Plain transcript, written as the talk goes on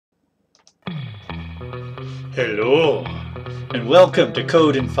Hello, and welcome to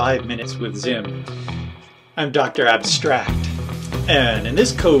Code in 5 Minutes with ZIM. I'm Dr. Abstract, and in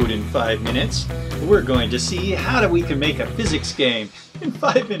this Code in 5 Minutes, we're going to see how we can make a physics game in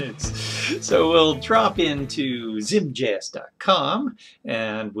 5 minutes. So we'll drop into ZIMjs.com,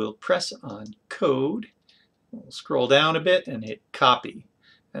 and we'll press on Code. We'll scroll down a bit and hit Copy,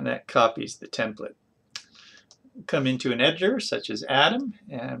 and that copies the template. We'll come into an editor such as Atom,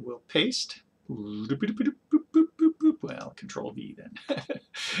 and we'll paste. Well, Control V then.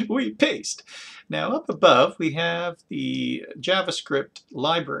 We paste. Now up above we have the JavaScript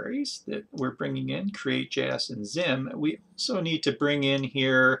libraries that we're bringing in, create.js and ZIM. We also need to bring in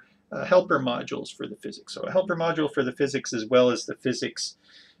here helper modules for the physics. So a helper module for the physics as well as the physics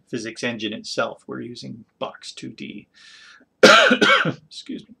engine itself. We're using Box2D.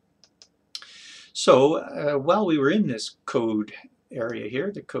 Excuse me. So while we were in this code area here,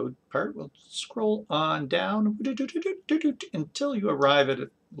 the code part, we'll scroll on down until you arrive at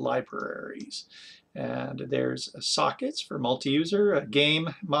libraries. And there's sockets for multi-user, a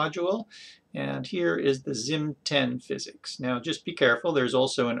game module, and here is the ZIM10 physics. Now just be careful, there's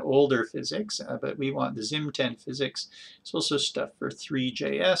also an older physics, but we want the ZIM10 physics. There's also stuff for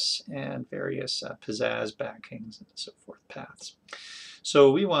 3JS and various pizzazz backings and so forth paths.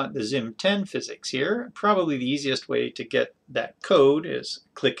 So we want the ZIM10 physics here. Probably the easiest way to get that code is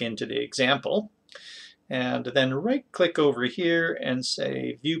click into the example and then right click over here and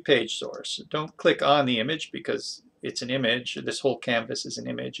say view page source. Don't click on the image because it's an image. This whole canvas is an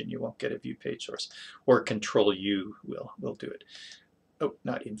image and you won't get a view page source. Or Control U will do it. Oh,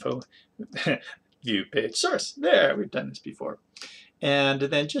 not info. View page source. There, we've done this before. And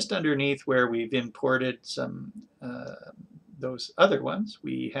then just underneath where we've imported some those other ones,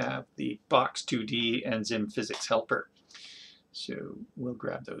 we have the Box2D and ZIM physics helper. So we'll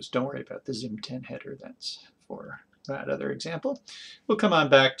grab those. Don't worry about the ZIM10 header. That's for that other example. We'll come on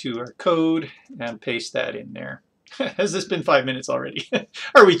back to our code and paste that in there. Has this been 5 minutes already?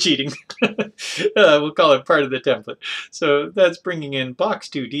 Are we cheating? We'll call it part of the template. So that's bringing in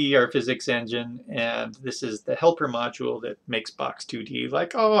Box2D, our physics engine, and this is the helper module that makes Box2D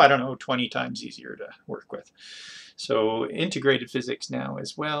like, oh, I don't know, 20 times easier to work with. So integrated physics now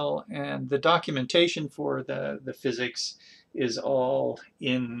as well, and the documentation for the physics is all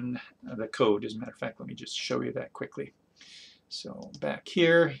in the code. As a matter of fact, let me just show you that quickly. So back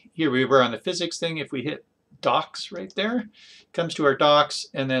here we were on the physics thing. If we hit docs right there, comes to our docs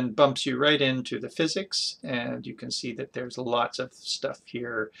and then bumps you right into the physics, and you can see that there's lots of stuff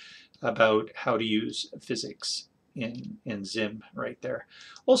here about how to use physics in ZIM right there.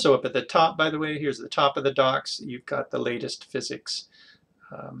 Also up at the top, by the way, here's the top of the docs. You've got the latest physics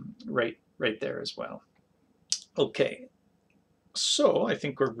right there as well. Okay, so I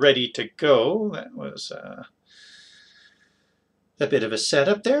think we're ready to go. That was a bit of a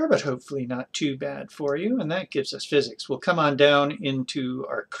setup there, but hopefully not too bad for you, and that gives us physics. We'll come on down into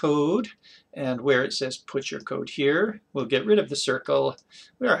our code, and where it says put your code here, we'll get rid of the circle.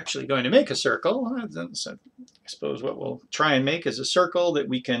 We're actually going to make a circle. So I suppose what we'll try and make is a circle that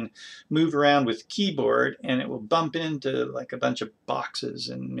we can move around with keyboard, and it will bump into like a bunch of boxes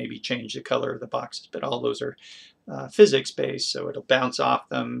and maybe change the color of the boxes, but all those are physics based, so it'll bounce off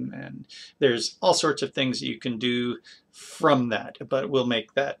them, and there's all sorts of things that you can do from that, but we'll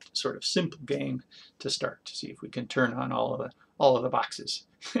make that sort of simple game to start to see if we can turn on all of the boxes.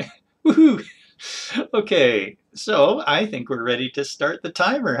 Woohoo! Okay, so I think we're ready to start the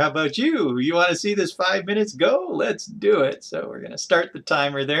timer. How about you? You want to see this 5 minutes go? Let's do it. So we're going to start the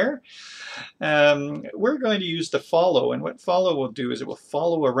timer there. We're going to use the follow, and what follow will do is it will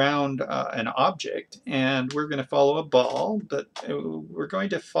follow around an object, and we're going to follow a ball, but we're going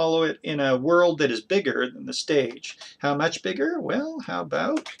to follow it in a world that is bigger than the stage. How much bigger? Well, how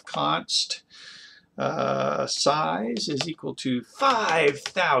about const size is equal to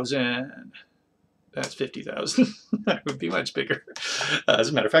 5,000. That's 50,000. That would be much bigger. As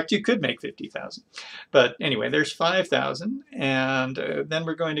a matter of fact, you could make 50,000. But anyway, there's 5,000. And then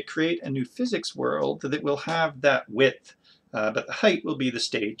we're going to create a new physics world that will have that width. But the height will be the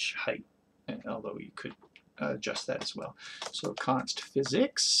stage height, although you could adjust that as well. So const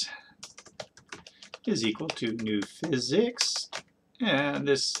physics is equal to new physics. And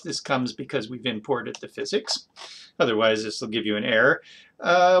this comes because we've imported the physics. Otherwise, this will give you an error.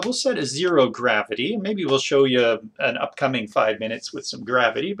 We'll set a 0 gravity. Maybe we'll show you an upcoming 5 minutes with some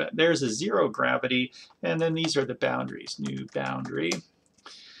gravity, but there's a 0 gravity, and then these are the boundaries. New boundary,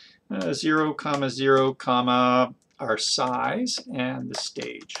 0, 0, our size and the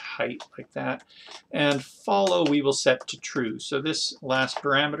stage height like that. And follow we will set to true. So this last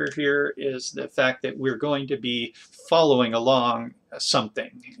parameter here is the fact that we're going to be following along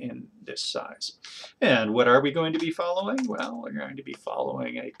something in this size. And what are we going to be following? Well, we're going to be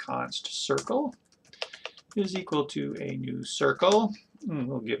following a const circle is equal to a new circle. And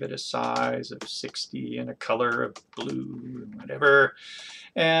we'll give it a size of 60 and a color of blue and whatever.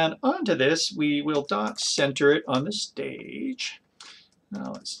 And onto this, we will dot center it on the stage.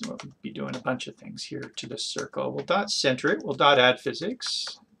 Now we'll be doing a bunch of things here to this circle. We'll dot center it. We'll dot add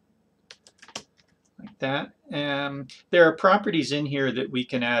physics like that. And there are properties in here that we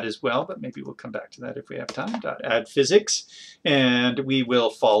can add as well, but maybe we'll come back to that if we have time. Dot add physics, and we will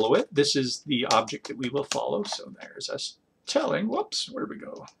follow it. This is the object that we will follow. So there's us telling, whoops, where do we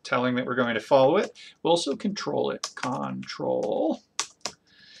go? Telling that we're going to follow it. We'll also control it. Control.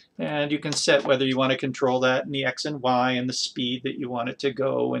 And you can set whether you want to control that in the X and Y and the speed that you want it to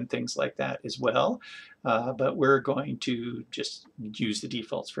go and things like that as well. But we're going to just use the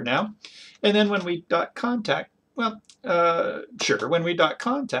defaults for now. And then when we dot contact, well, sure, when we dot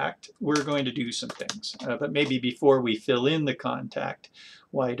contact, we're going to do some things. But maybe before we fill in the contact,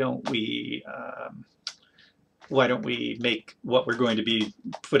 why don't we make what we're going to be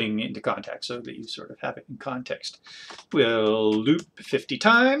putting into contact so that you sort of have it in context. We'll loop 50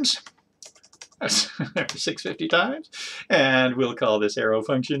 times, 650 times, and we'll call this arrow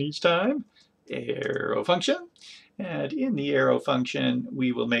function each time, arrow function. And in the arrow function,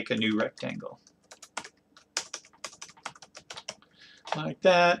 we will make a new rectangle. Like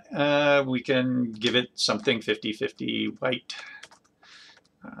that. We can give it something 50-50 white.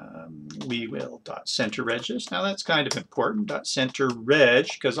 We will dot center regis. Now that's kind of important. Dot center reg,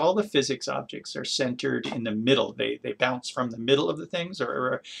 because all the physics objects are centered in the middle. They bounce from the middle of the things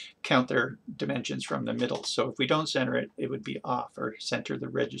or count their dimensions from the middle. So if we don't center it, it would be off, or center the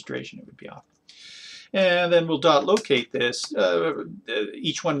registration, it would be off. And then we'll dot locate this.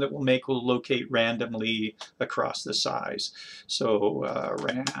 Each one that we'll make will locate randomly across the size. So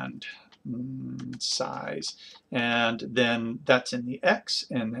rand size, and then that's in the X,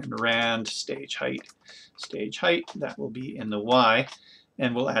 and then rand stage height, that will be in the Y,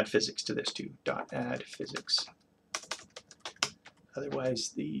 and we'll add physics to this too. Dot add physics.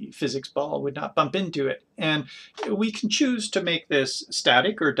 Otherwise the physics ball would not bump into it. And we can choose to make this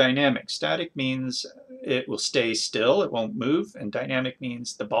static or dynamic. Static means it will stay still, it won't move, and dynamic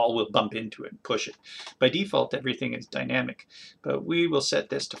means the ball will bump into it and push it. By default, everything is dynamic, but we will set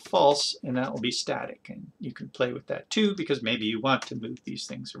this to false, and that will be static. And you can play with that too, because maybe you want to move these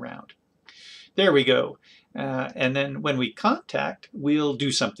things around. There we go. And then when we contact, we'll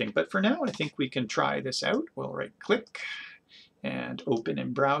do something. But for now, I think we can try this out. We'll right-click and open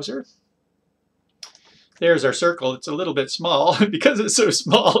in browser. There's our circle. It's a little bit small. Because it's so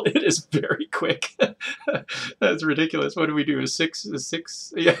small, it is very quick. That's ridiculous. What do we do? A six?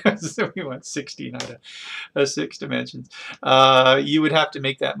 Yeah, so we want 60, not a 6 dimensions. You would have to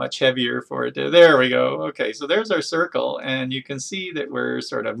make that much heavier for it to, there we go. Okay, so there's our circle, and you can see that we're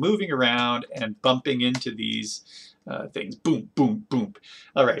sort of moving around and bumping into these things. Boom, boom, boom.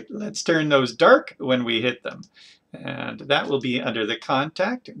 All right, let's turn those dark when we hit them. And that will be under the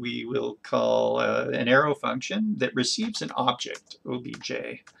contact. We will call an arrow function that receives an object, obj.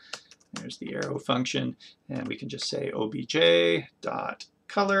 There's the arrow function, and we can just say obj.color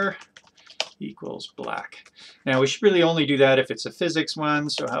equals black. Now we should really only do that if it's a physics one,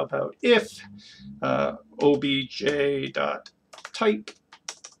 so how about if obj.type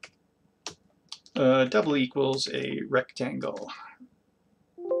double equals a rectangle.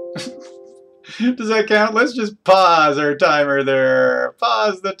 Does that count? Let's just pause our timer there.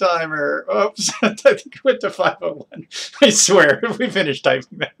 Pause the timer. Oops, I think it went to 5:01. I swear, if we finish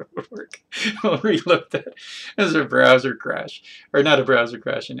typing that, it would work. We'll reload that. There's a browser crash. Or not a browser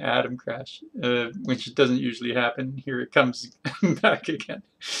crash, an Atom crash, which doesn't usually happen. Here it comes back again.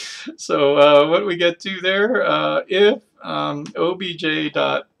 So what do we get to there? If obj.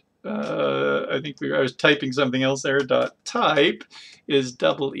 I think I was typing something else there, dot type is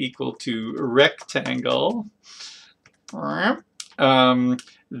double equal to rectangle,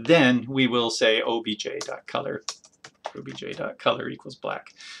 then we will say obj.color. obj.color equals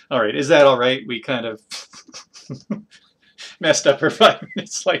black. All right, is that all right? We kind of messed up for 5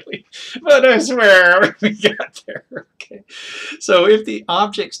 minutes slightly, but I swear we got there. Okay. Okay, so if the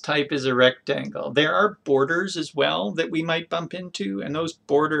object's type is a rectangle, there are borders as well that we might bump into, and those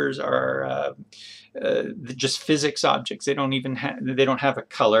borders are just physics objects. They don't even have a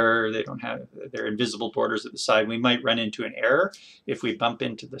color. They're invisible borders at the side. We might run into an error if we bump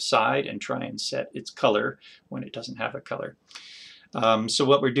into the side and try and set its color when it doesn't have a color. So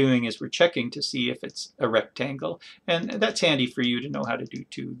what we're doing is we're checking to see if it's a rectangle, and that's handy for you to know how to do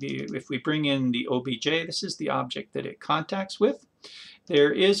too. If we bring in the OBJ, this is the object that it contacts with.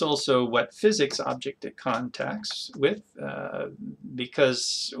 There is also what physics object it contacts with,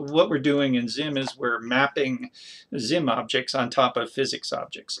 because what we're doing in ZIM is we're mapping ZIM objects on top of physics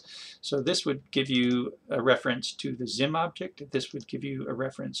objects. So this would give you a reference to the ZIM object. This would give you a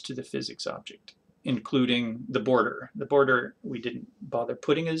reference to the physics object, including the border. The border we didn't bother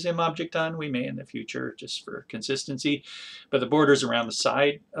putting a ZIM object on. We may in the future just for consistency. But the borders around the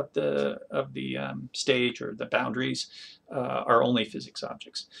side of the stage or the boundaries are only physics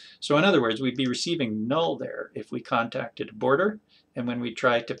objects. So in other words, we'd be receiving null there if we contacted a border, and when we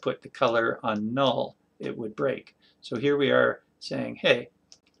tried to put the color on null, it would break. So here we are saying, hey,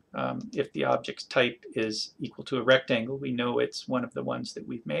 if the object's type is equal to a rectangle, we know it's one of the ones that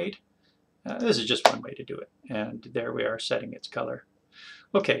we've made. This is just one way to do it, and there we are setting its color.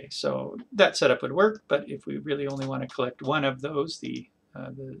 Okay, so that setup would work, but if we really only want to collect one of those, the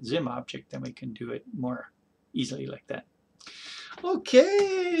ZIM object, then we can do it more easily like that.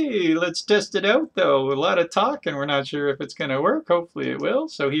 Okay, let's test it out though. A lot of talk and we're not sure if it's going to work. Hopefully it will.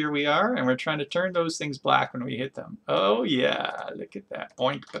 So here we are, and we're trying to turn those things black when we hit them. Oh yeah, look at that.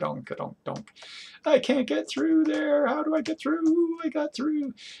 Oink, ka-donk, ka-donk, donk. I can't get through there. How do I get through? I got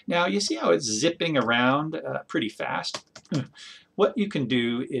through. Now you see how it's zipping around pretty fast. What you can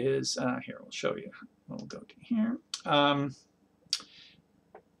do is, here we'll show you. We'll go to here.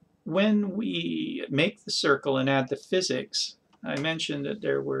 When we make the circle and add the physics, I mentioned that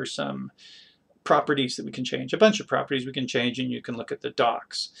there were some properties that we can change, a bunch of properties we can change, and you can look at the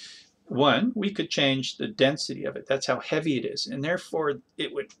docs. One, we could change the density of it. That's how heavy it is, and therefore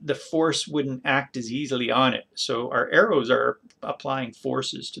the force wouldn't act as easily on it. So our arrows are applying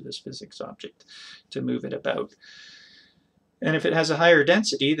forces to this physics object to move it about. And if it has a higher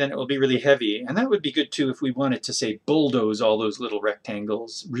density, then it will be really heavy. And that would be good too if we wanted to, say, bulldoze all those little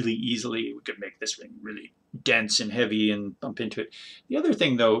rectangles really easily. We could make this thing really dense and heavy and bump into it. The other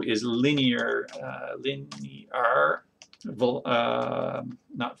thing, though, is linear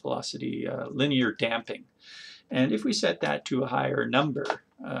damping. And if we set that to a higher number,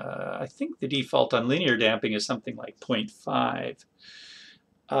 I think the default on linear damping is something like 0.5.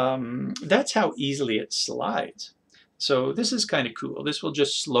 That's how easily it slides. So this is kind of cool. This will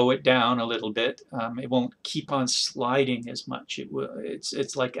just slow it down a little bit. It won't keep on sliding as much.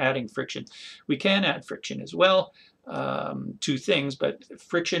 It's like adding friction. We can add friction as well. Two things, but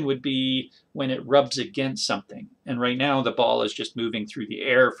friction would be when it rubs against something. And right now the ball is just moving through the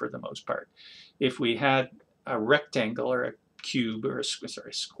air for the most part. If we had a rectangle or a cube or a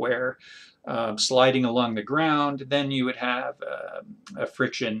square sliding along the ground, then you would have a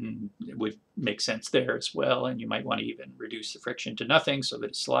friction. It would make sense there as well, and you might want to even reduce the friction to nothing so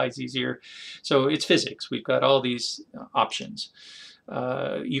that it slides easier. So it's physics. We've got all these options.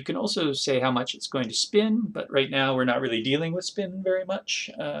 You can also say how much it's going to spin, but right now we're not really dealing with spin very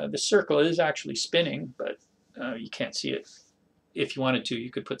much. The circle is actually spinning, but you can't see it. If you wanted to, you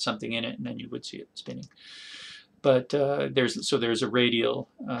could put something in it and then you would see it spinning. But there's a radial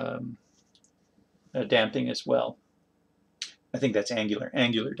damping as well. I think that's angular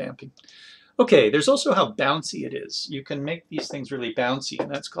damping. Okay, there's also how bouncy it is. You can make these things really bouncy, and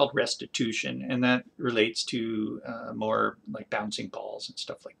that's called restitution, and that relates to more like bouncing balls and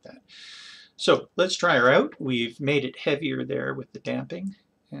stuff like that. So let's try her out. We've made it heavier there with the damping,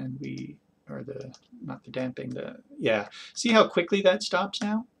 and yeah. See how quickly that stops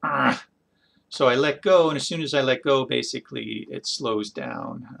now? So I let go, and as soon as I let go, basically it slows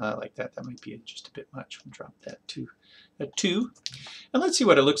down like that. That might be just a bit much. We'll drop that to a 2. And let's see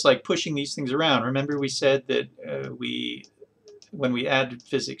what it looks like pushing these things around. Remember we said that when we added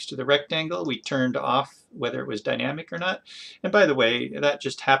physics to the rectangle, we turned off whether it was dynamic or not. And by the way, that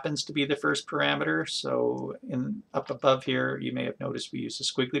just happens to be the first parameter. So up above here, you may have noticed we use the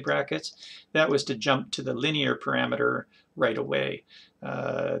squiggly brackets. That was to jump to the linear parameter right away.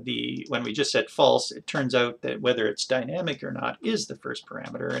 When we just said false, it turns out that whether it's dynamic or not is the first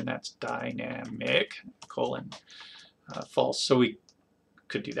parameter, and that's dynamic : false. So we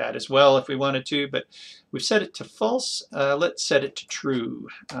could do that as well if we wanted to, but we've set it to false. Let's set it to true.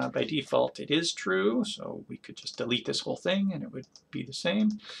 By default, it is true, so we could just delete this whole thing and it would be the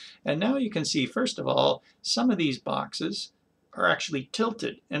same. And now you can see, first of all, some of these boxes are actually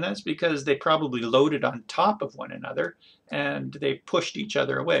tilted, and that's because they probably loaded on top of one another and they pushed each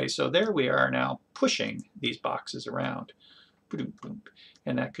other away. So there we are now pushing these boxes around.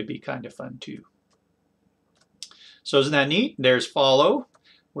 And that could be kind of fun too. So isn't that neat? There's follow.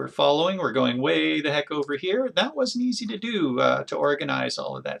 We're following. We're going way the heck over here. That wasn't easy to do, to organize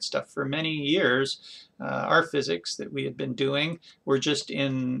all of that stuff. For many years, our physics that we had been doing were just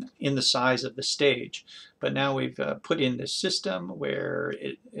in the size of the stage. But now we've put in this system where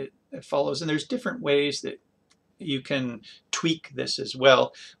it follows. And there's different ways that you can tweak this as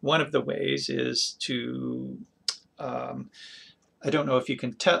well. One of the ways is to I don't know if you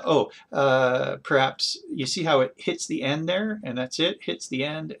can tell. Perhaps you see how it hits the end there, and that's it, hits the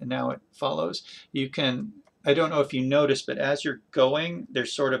end, and now it follows. You can, I don't know if you notice, but as you're going,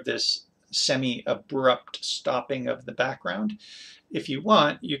 there's sort of this semi-abrupt stopping of the background. If you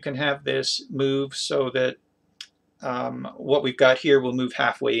want, you can have this move so that what we've got here will move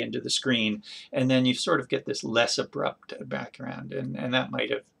halfway into the screen, and then you sort of get this less abrupt background, and that might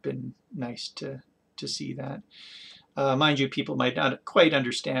have been nice to see that. Mind you, people might not quite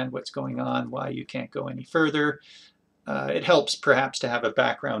understand what's going on, why you can't go any further. It helps perhaps to have a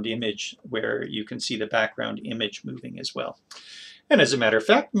background image where you can see the background image moving as well. And as a matter of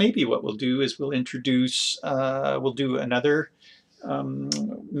fact, maybe what we'll do is we'll introduce, we'll do another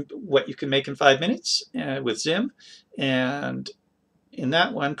what you can make in 5 minutes with ZIM. And in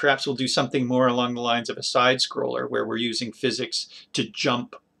that one, perhaps we'll do something more along the lines of a side scroller where we're using physics to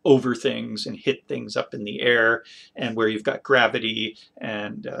jump over things and hit things up in the air, and where you've got gravity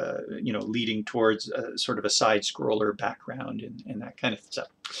and you know, leading towards sort of a side scroller background and that kind of stuff.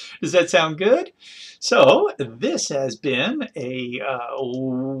 Does that sound good? So this has been a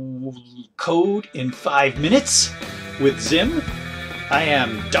code in 5 minutes with ZIM. I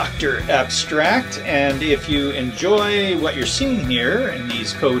am Dr. Abstract, and if you enjoy what you're seeing here in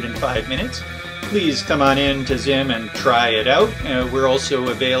these code in 5 minutes, please come on in to ZIM and try it out. We're also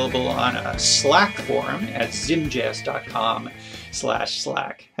available on a Slack forum at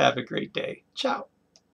zimjs.com/Slack. Have a great day. Ciao.